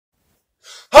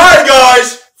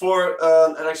For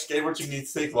an electric skateboard you need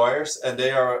thick wires and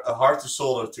they are hard to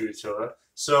solder to each other.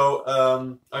 So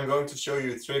I'm going to show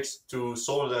you tricks to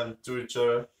solder them to each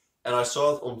other, and I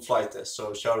saw it on flight test,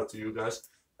 so shout out to you guys.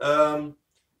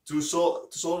 To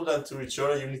solder them to each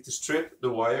other you need to strip the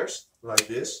wires like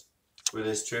this with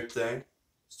a strip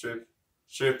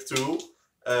tool,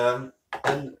 and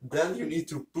then you need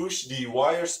to push the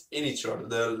wires in each other,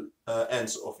 the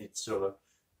ends of each other.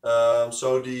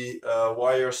 So the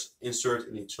wires insert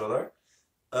in each other.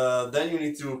 Then you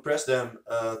need to press them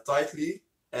tightly,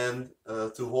 and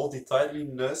to hold the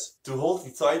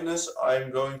tightness,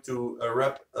 I'm going to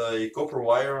wrap a copper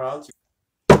wire around.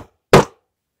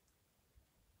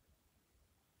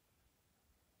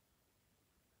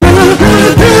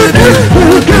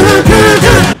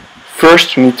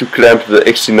 First you need to clamp the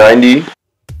XT-90.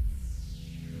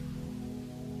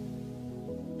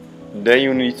 Then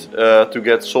you need to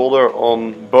get solder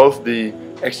on both the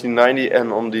XT-90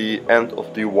 and on the end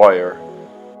of the wire.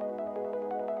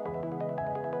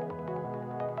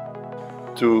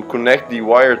 To connect the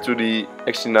wire to the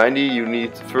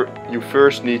XT-90 you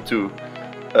first need to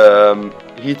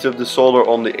heat up the solder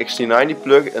on the XT-90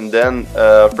 plug and then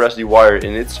press the wire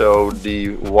in it, so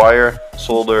the wire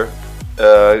solder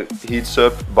heats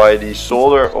up by the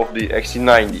solder of the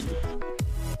XT-90.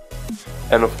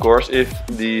 And of course, if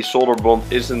the solder bond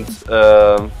isn't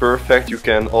perfect, you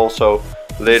can also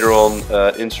later on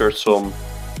insert some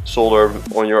solder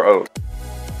on your own.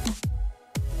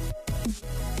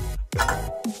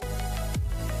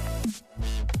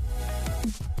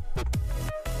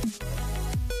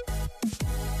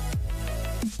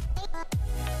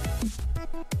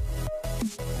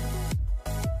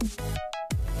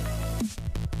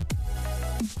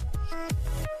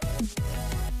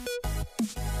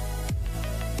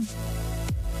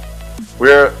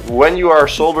 When you are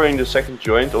soldering the second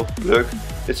joint of the plug,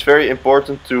 it's very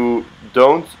important to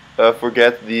don't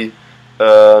forget the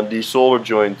solder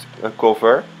joint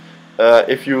cover.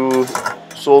 If you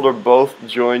solder both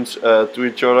joints to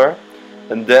each other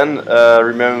and then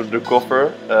remember the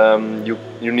cover,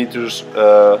 you need to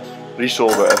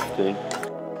resolder everything.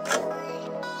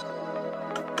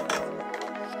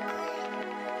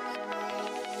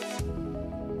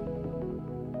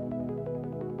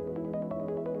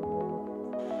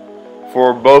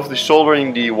 For both the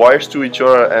soldering the wires to each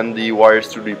other and the wires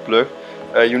to the plug,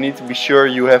 you need to be sure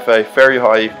you have a very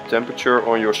high temperature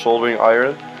on your soldering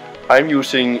iron. I'm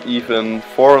using even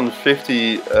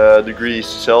 450 degrees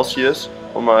Celsius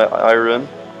on my iron.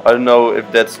 I don't know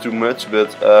if that's too much,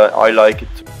 but I like it.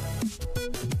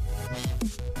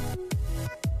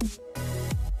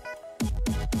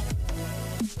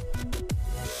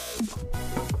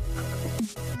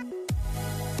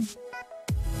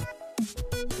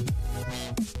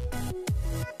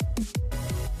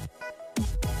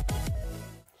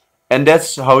 And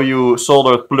that's how you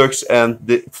solder plugs and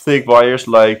the thick wires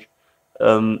like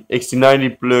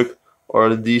XT-90 plug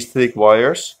or these thick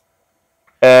wires.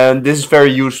 And this is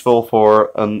very useful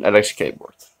for an electric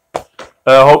skateboard.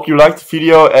 Hope you liked the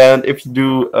video, and if you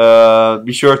do,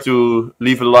 be sure to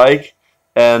leave a like.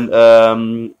 And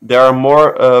there are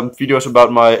more videos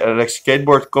about my electric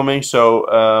skateboard coming,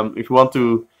 so if you want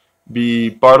to be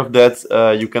part of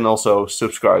that, you can also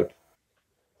subscribe.